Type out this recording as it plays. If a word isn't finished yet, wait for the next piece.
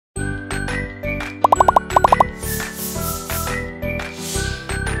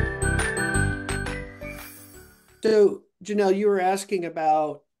So, Janelle, you were asking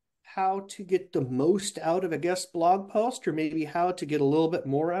about how to get the most out of a guest blog post, or maybe how to get a little bit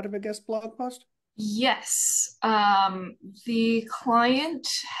more out of a guest blog post? Yes, the client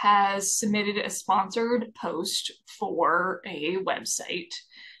has submitted a sponsored post for a website,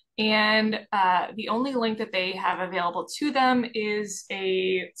 and the only link that they have available to them is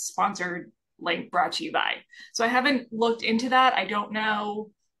a sponsored link brought to you by. So I haven't looked into that. I don't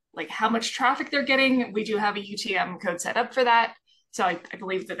know like how much traffic they're getting. We do have a UTM code set up for that. So I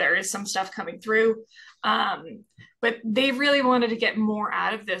believe that there is some stuff coming through. But they really wanted to get more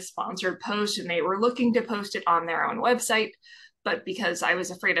out of this sponsored post and they were looking to post it on their own website. But because I was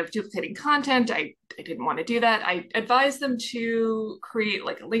afraid of duplicating content, I didn't want to do that. I advised them to create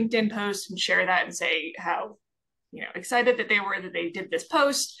like a LinkedIn post and share that and say how, excited that they were that they did this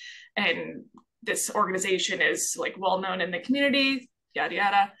post and this organization is like well known in the community, yada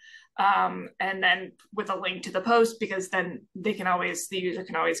yada. And then with a link to the post, because then the user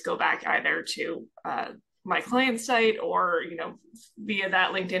can always go back either to my client site or via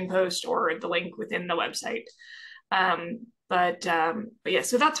that LinkedIn post or the link within the website. But yeah,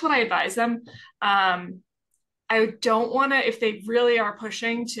 so that's what I advise them. I don't want to, if they really are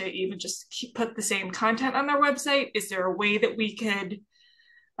pushing to even just put the same content on their website, is there a way that we could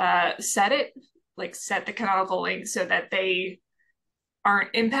set the canonical link so that they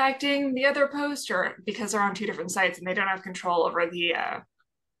aren't impacting the other post, or because they're on two different sites and they don't have control over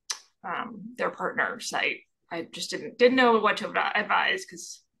their partner site? I just didn't know what to advise,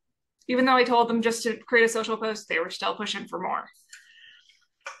 because even though I told them just to create a social post, they were still pushing for more.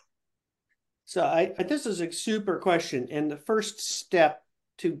 So this is a super question. And the first step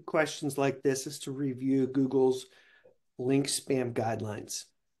to questions like this is to review Google's link spam guidelines,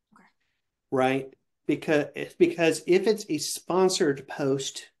 Okay. right? Because if it's a sponsored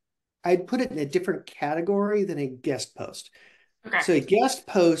post, I'd put it in a different category than a guest post. Okay. So a guest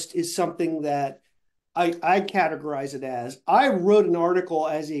post is something that I categorize it as I wrote an article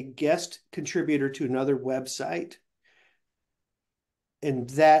as a guest contributor to another website, and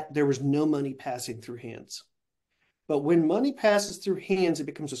that there was no money passing through hands. But when money passes through hands, it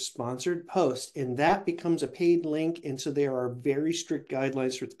becomes a sponsored post, and that becomes a paid link. And so there are very strict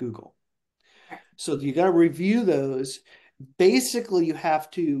guidelines with Google. Okay. So you got to review those. Basically, you have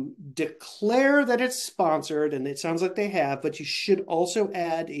to declare that it's sponsored, and it sounds like they have, but you should also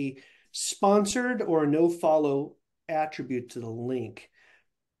add a sponsored or no follow attribute to the link,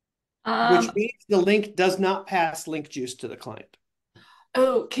 which Um, means the link does not pass link juice to the client.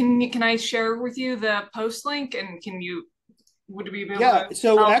 oh, can I share with you the post link, and would we be able to Yeah,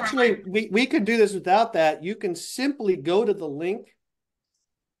 so tell from actually, we could do this without that. You can simply go to the link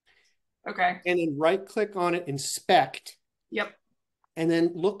okay. and then right click on it, inspect, Yep. and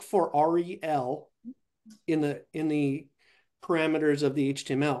then look for REL in the parameters of the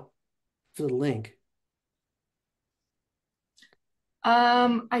HTML for the link.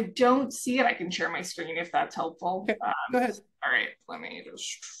 I don't see it. I can share my screen if that's helpful. Okay, go ahead. All right, let me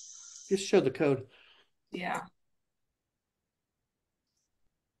just, Just show the code. yeah.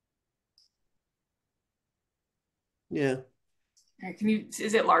 Yeah. Okay,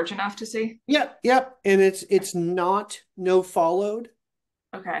 is it large enough to see? Yep, yep. And it's not no followed,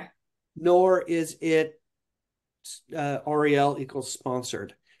 Okay. nor is it REL equals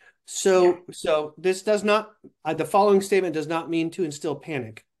sponsored. Yeah. So this does not, the following statement does not mean to instill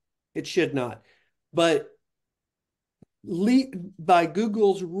panic. It should not. But by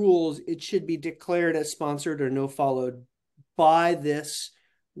Google's rules, it should be declared as sponsored or no followed by this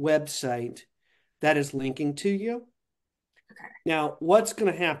website that is linking to you. Okay. Now, what's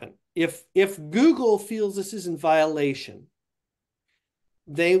going to happen? If Google feels this is in violation,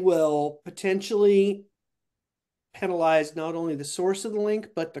 they will potentially penalize not only the source of the link,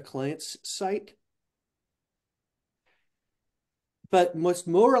 but the client's site. But what's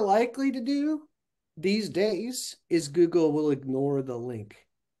more likely to do these days is Google will ignore the link.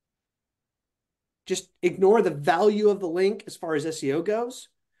 Just ignore the value of the link as far as SEO goes.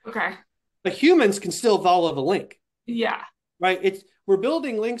 Okay. But humans can still follow the link, Yeah. right? We're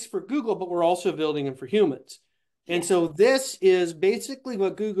building links for Google, but we're also building them for humans. And Yeah. so this is basically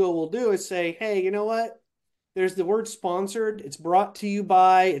what Google will do is say, hey, you know what? There's the word sponsored. It's brought to you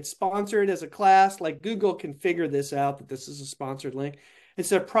by, it's sponsored as a class. Like Google can figure this out that this is a sponsored link.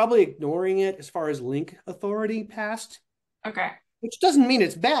 Instead of probably ignoring it as far as link authority passed, Okay. which doesn't mean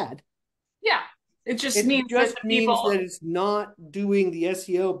it's bad. Yeah. It just It means that just the means that people it's not doing the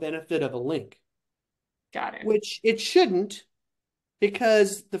SEO benefit of a link, got it. which it shouldn't,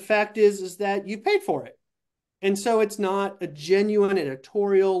 because the fact is that you paid for it. And so it's not a genuine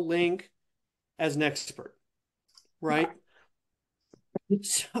editorial link as an expert. right?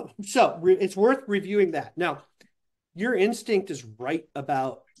 So it's worth reviewing that. Now, your instinct is right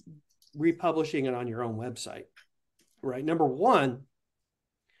about republishing it on your own website, right? Number one,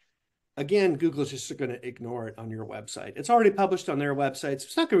 again, Google's just going to ignore it on your website. It's already published on their websites.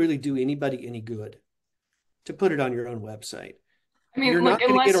 It's not going to really do anybody any good to put it on your own website. I mean, You're look, not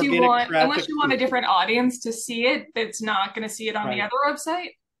going to get organic unless traffic. you want a different audience to see it that's not going to see it on the Right. other website.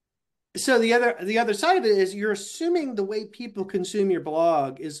 So the other side of it is you're assuming the way people consume your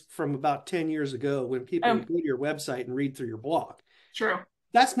blog is from about 10 years ago when people would go to your website and read through your blog. True.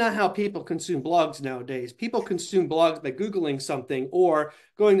 That's not how people consume blogs nowadays. People consume blogs by Googling something or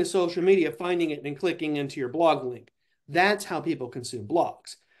going to social media, finding it, and clicking into your blog link. That's how people consume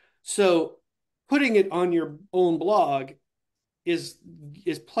blogs. So putting it on your own blog is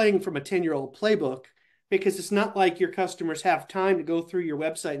playing from a 10-year-old playbook, because it's not like your customers have time to go through your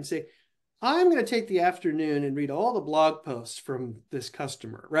website and say, I'm going to take the afternoon and read all the blog posts from this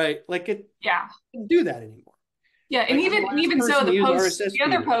customer, right? Like it Yeah. can't do that anymore. Yeah, and Like I'm the last even so, person to use the RSS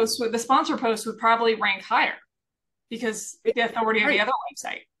other feed. posts with the sponsor posts would probably rank higher because the authority of the Right. other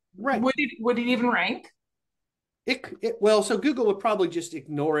website. Right. Would it even rank? Well, so Google would probably just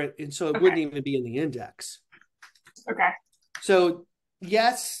ignore it, and so it Okay. wouldn't even be in the index. Okay. So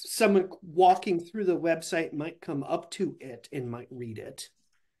yes, someone walking through the website might come up to it and might read it,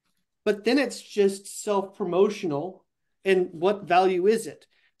 but then it's just self-promotional, and what value is it?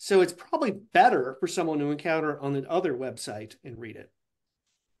 So it's probably better for someone to encounter on the other website and read it,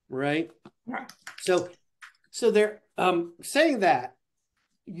 right? Right. So they're saying that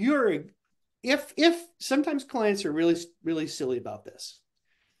if sometimes clients are really really silly about this,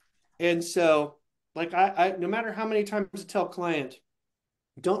 and so like I no matter how many times I tell a client,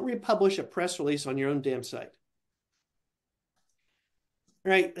 don't republish a press release on your own damn site,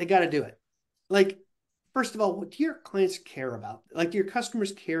 right? They got to do it. Like, first of all, what do your clients care about? Like, do your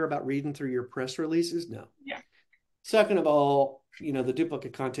customers care about reading through your press releases? No. Yeah. Second of all, the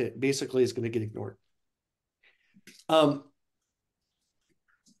duplicate content basically is going to get ignored. But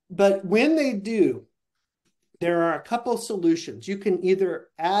when they do, there are a couple solutions. You can either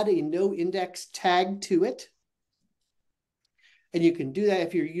add a no index tag to it, and you can do that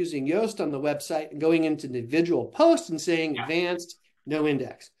if you're using Yoast on the website and going into the individual post and saying advanced no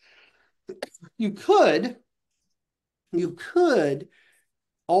index. You could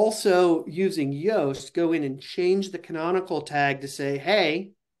also, using Yoast, go in and change the canonical tag to say,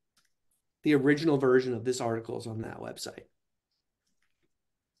 hey, the original version of this article is on that website,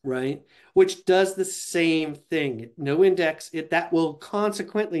 right? Which does the same thing. No index it, that will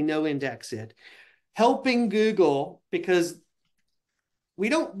consequently no index it, helping Google, because we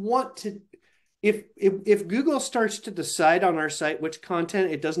don't want to, if Google starts to decide on our site which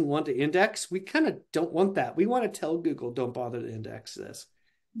content it doesn't want to index, we kind of don't want that. We want to tell Google, don't bother to index this,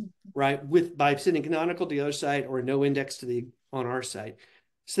 right? By sending canonical to the other site or no index on our site.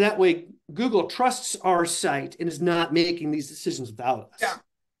 So that way Google trusts our site and is not making these decisions without us. Yeah.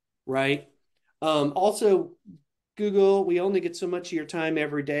 Right. Also, Google, we only get so much of your time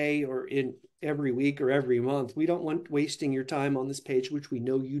every day or in every week or every month. We don't want wasting your time on this page, which we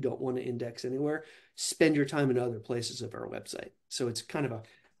know you don't want to index anywhere. Spend your time in other places of our website. So it's kind of a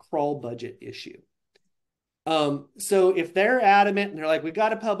crawl budget issue. So if they're adamant and they're like, we got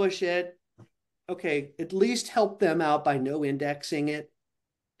to publish it, okay, at least help them out by no indexing it.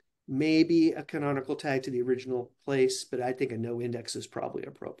 Maybe a canonical tag to the original place, but I think a no index is probably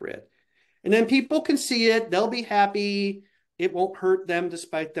appropriate. And then people can see it. They'll be happy. It won't hurt them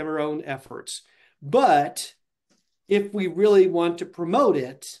despite their own efforts. But if we really want to promote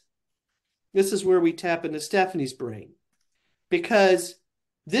it, this is where we tap into Stephanie's brain, because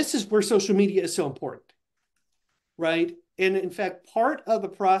this is where social media is so important, right? And in fact, part of the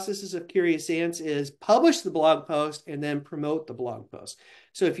processes of Curious Ants is publish the blog post and then promote the blog post.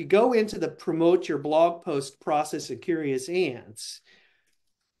 So if you go into the promote your blog post process of Curious Ants,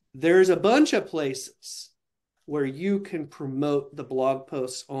 there's a bunch of places where you can promote the blog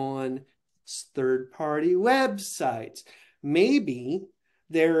posts on third-party websites. Maybe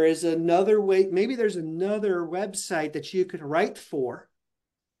there is another way, maybe there's another website that you could write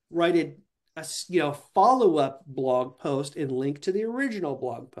a follow-up blog post and link to the original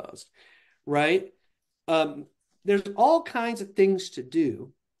blog post, right? There's all kinds of things to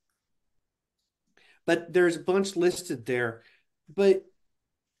do, but there's a bunch listed there. But,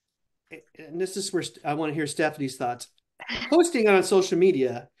 and this is where I want to hear Stephanie's thoughts. Posting on social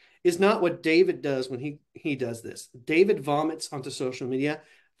media is not what David does when he does this. David vomits onto social media.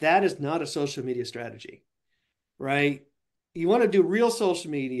 That is not a social media strategy, right? You want to do real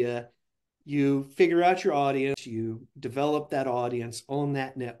social media. You figure out your audience, you develop that audience on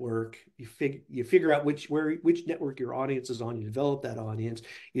that network, you figure out which network your audience is on, you develop that audience.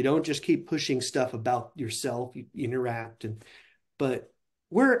 You don't just keep pushing stuff about yourself, you interact. But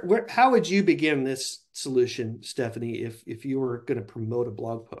where how would you begin this solution, Stephanie, if you were going to promote a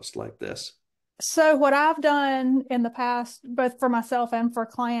blog post like this? So what I've done in the past, both for myself and for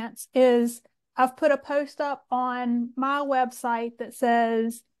clients, is I've put a post up on my website that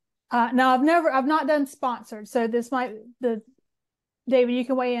says, now I've not done sponsored. So this might, David, you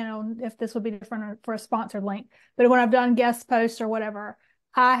can weigh in on if this would be different for a sponsored link. But when I've done guest posts or whatever,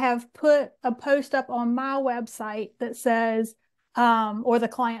 I have put a post up on my website that says, or the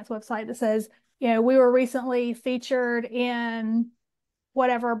client's website that says, we were recently featured in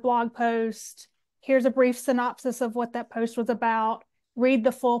whatever blog post. Here's a brief synopsis of what that post was about. Read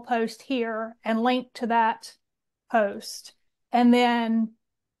the full post here and link to that post. And then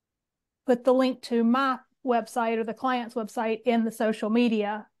put the link to my website or the client's website in the social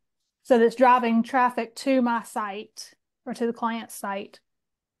media. So that's driving traffic to my site or to the client's site,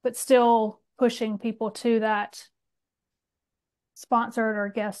 but still pushing people to that sponsored or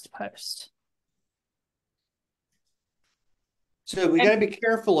guest post. So we got to be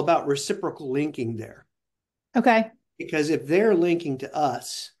careful about reciprocal linking there. Okay. Because if they're linking to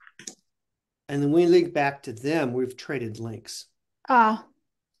us and then we link back to them, we've traded links. And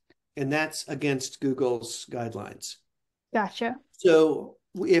that's against Google's guidelines. Gotcha. So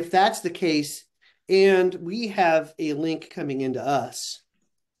if that's the case, and we have a link coming into us,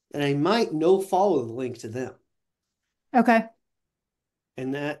 then I might no follow the link to them. Okay.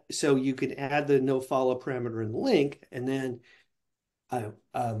 And so you can add the no follow parameter in the link, and then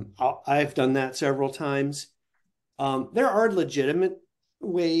I've done that several times. There are legitimate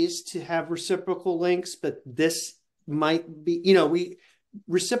ways to have reciprocal links, but this might be,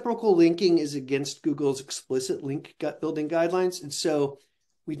 reciprocal linking is against Google's explicit link building guidelines. And so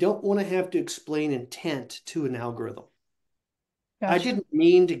we don't want to have to explain intent to an algorithm. Gotcha. I didn't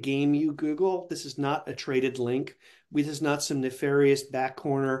mean to game you, Google. This is not a traded link. This is not some nefarious back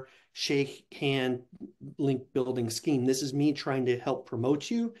corner shake hand link building scheme. This is me trying to help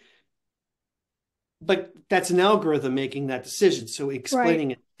promote you. But that's an algorithm making that decision. So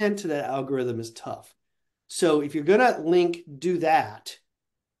explaining intent to that algorithm is tough. So if you're going to link, do that.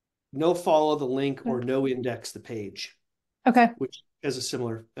 No follow the link or no index the page. Okay. Which has a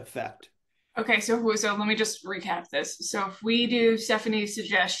similar effect. Okay, so let me just recap this. So if we do Stephanie's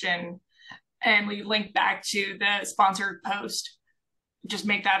suggestion and we link back to the sponsored post, just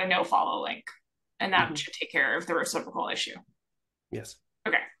make that a no follow link, and that should take care of the reciprocal issue. Yes.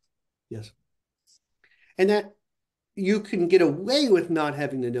 Okay. Yes. And that you can get away with not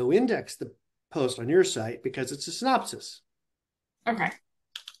having to no index the post on your site because it's a synopsis. Okay.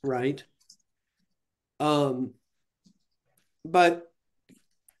 Right. But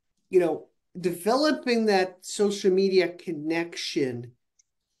developing that social media connection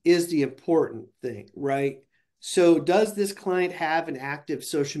is the important thing, right? So does this client have an active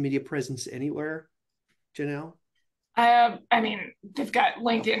social media presence anywhere, Janelle? I mean, they've got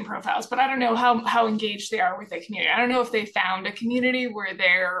LinkedIn profiles, but I don't know how engaged they are with the community. I don't know if they found a community where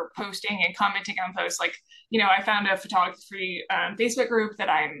they're posting and commenting on posts. Like, I found a photography Facebook group that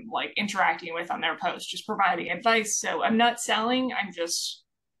I'm like interacting with on their posts, just providing advice. So I'm not selling. I'm just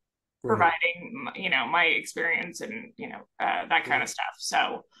providing, my experience and, that kind of stuff.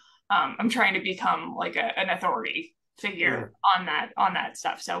 So I'm trying to become like an authority figure on that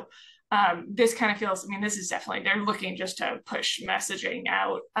stuff. So this kind of feels, this is definitely, they're looking just to push messaging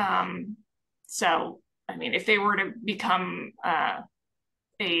out. So, if they were to become a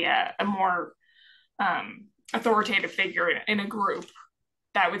more authoritative figure in a group,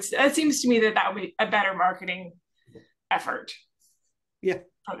 it seems to me that would be a better marketing effort. Yeah.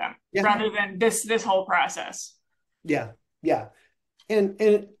 For them, rather than this whole process. Yeah. Yeah.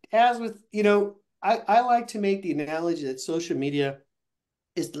 And as with, I like to make the analogy that social media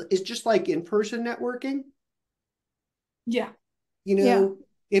is just like in-person networking. Yeah.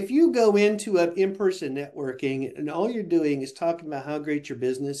 If you go into an in-person networking and all you're doing is talking about how great your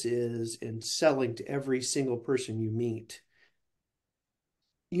business is and selling to every single person you meet,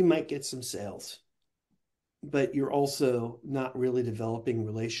 you might get some sales, but you're also not really developing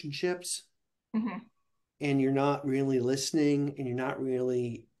relationships. Mm-hmm. And you're not really listening, and you're not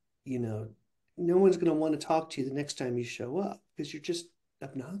really, no one's going to want to talk to you the next time you show up because you're just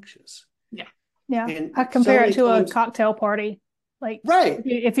obnoxious. Yeah. Yeah. And I compare it to a cocktail party. Like,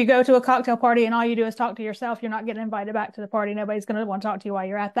 if you go to a cocktail party and all you do is talk to yourself, you're not getting invited back to the party. Nobody's going to want to talk to you while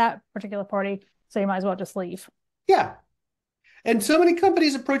you're at that particular party. So you might as well just leave. Yeah. And so many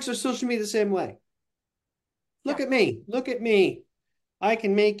companies approach their social media the same way. Look Yeah. at me. Look at me. I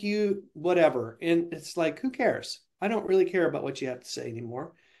can make you whatever. And it's like, who cares? I don't really care about what you have to say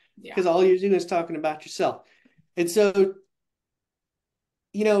anymore Yeah. because all you're doing is talking about yourself. And so,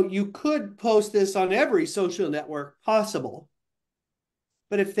 you could post this on every social network possible.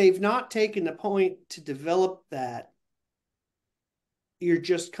 But if they've not taken the point to develop that, you're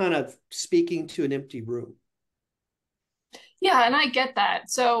just kind of speaking to an empty room. Yeah, and I get that.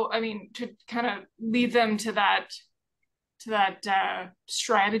 So, I mean, to kind of lead them to that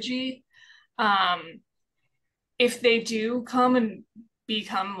strategy, um, if they do come and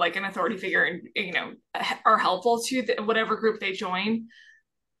become like an authority figure and are helpful to whatever group they join,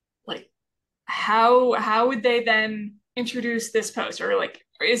 like how would they then introduce this post, or like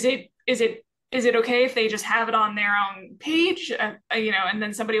is it okay if they just have it on their own page, and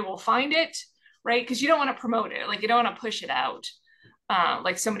then somebody will find it, right? Because you don't want to promote it, like you don't want to push it out,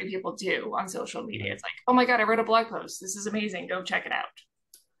 like so many people do on social media. It's like, oh my god, I read a blog post, this is amazing, go check it out.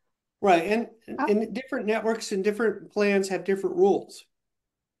 Right. And I, and different networks and different plans have different rules,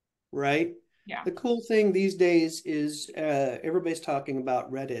 right? Yeah. The cool thing these days is everybody's talking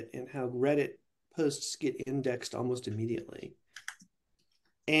about Reddit and how Reddit posts get indexed almost immediately.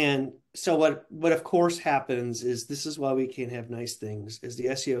 And so what of course happens is this is why we can't have nice things, is the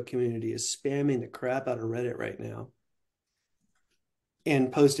SEO community is spamming the crap out of Reddit right now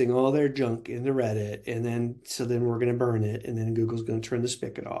and posting all their junk into Reddit. And then we're going to burn it. And then Google's going to turn the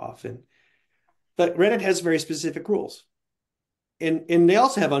spigot off. But Reddit has very specific rules. And they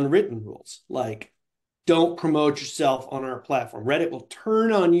also have unwritten rules, like don't promote yourself on our platform. Reddit will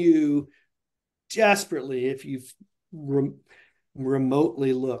turn on you desperately if you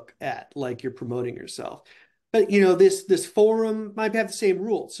remotely look at like you're promoting yourself. But this forum might have the same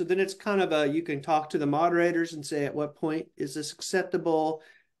rules. So then it's kind of you can talk to the moderators and say, at what point is this acceptable?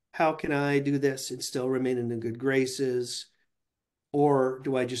 How can I do this and still remain in the good graces? Or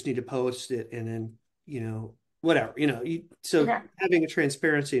do I just need to post it and then, whatever, so Okay. having a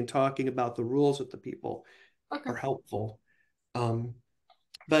transparency and talking about the rules with the people Okay. are helpful.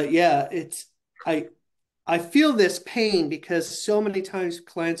 But yeah, I feel this pain because so many times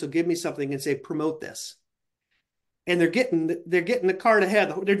clients will give me something and say, promote this. And they're getting the cart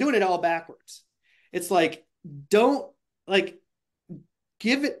ahead. They're doing it all backwards. It's like, don't like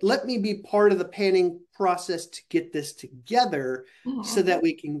let me be part of the planning process to get this together so Mhm. that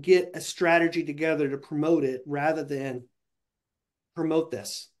we can get a strategy together to promote it rather than promote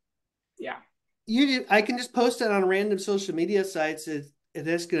this. Yeah. I can just post it on random social media sites and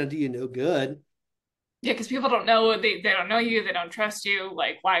that's going to do you no good. Yeah, because people don't know, they don't know you, they don't trust you.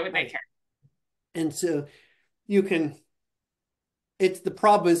 Like, why would they Right. care? And so you can, it's the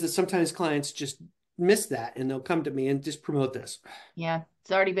problem is that sometimes clients just miss that and they'll come to me and just promote this. Yeah,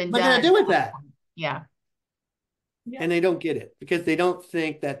 it's already been What am I going to done. do with that? Yeah. Yeah. And they don't get it because they don't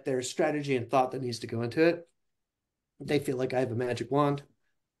think that there's strategy and thought that needs to go into it. They feel like I have a magic wand.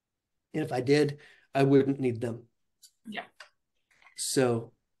 And if I did, I wouldn't need them. Yeah.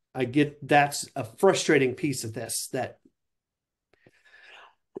 So I get that's a frustrating piece of this that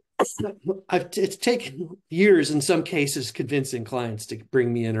it's taken years in some cases convincing clients to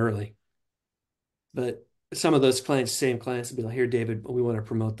bring me in early. But some of those clients, same clients, will be like, here, David, we want to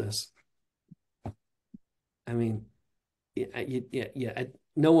promote this. I mean, yeah.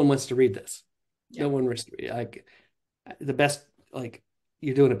 No one wants to read this. Yeah. No one wants to read it. Like the best, like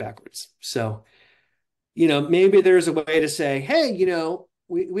you're doing it backwards. So, maybe there's a way to say, hey,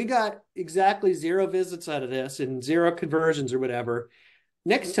 we got exactly 0 visits out of this and 0 conversions or whatever.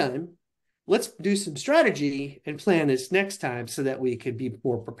 Next time, let's do some strategy and plan this next time so that we could be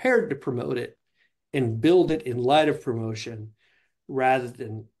more prepared to promote it and build it in light of promotion rather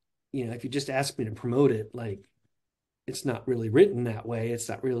than, if you just ask me to promote it, like it's not really written that way. It's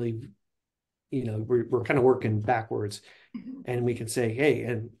not really, we're kind of working backwards Mhm. and we can say, hey,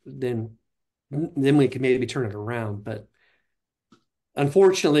 and then we can maybe turn it around. But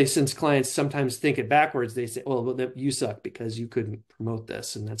unfortunately, since clients sometimes think it backwards, they say, well, you suck because you couldn't promote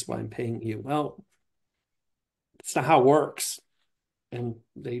this and that's why I'm paying you. Well, it's not how it works. And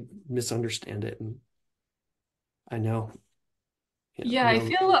they misunderstand it. And I know. Yeah, I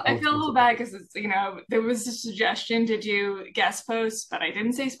feel a little bad because it's, there was a suggestion to do guest posts, but I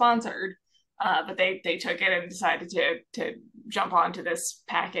didn't say sponsored. But they took it and decided to jump onto this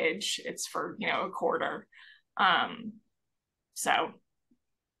package. It's for, a quarter. Um, so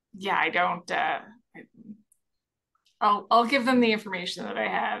yeah, I don't I'll give them the information that I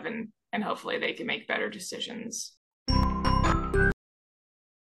have, and hopefully they can make better decisions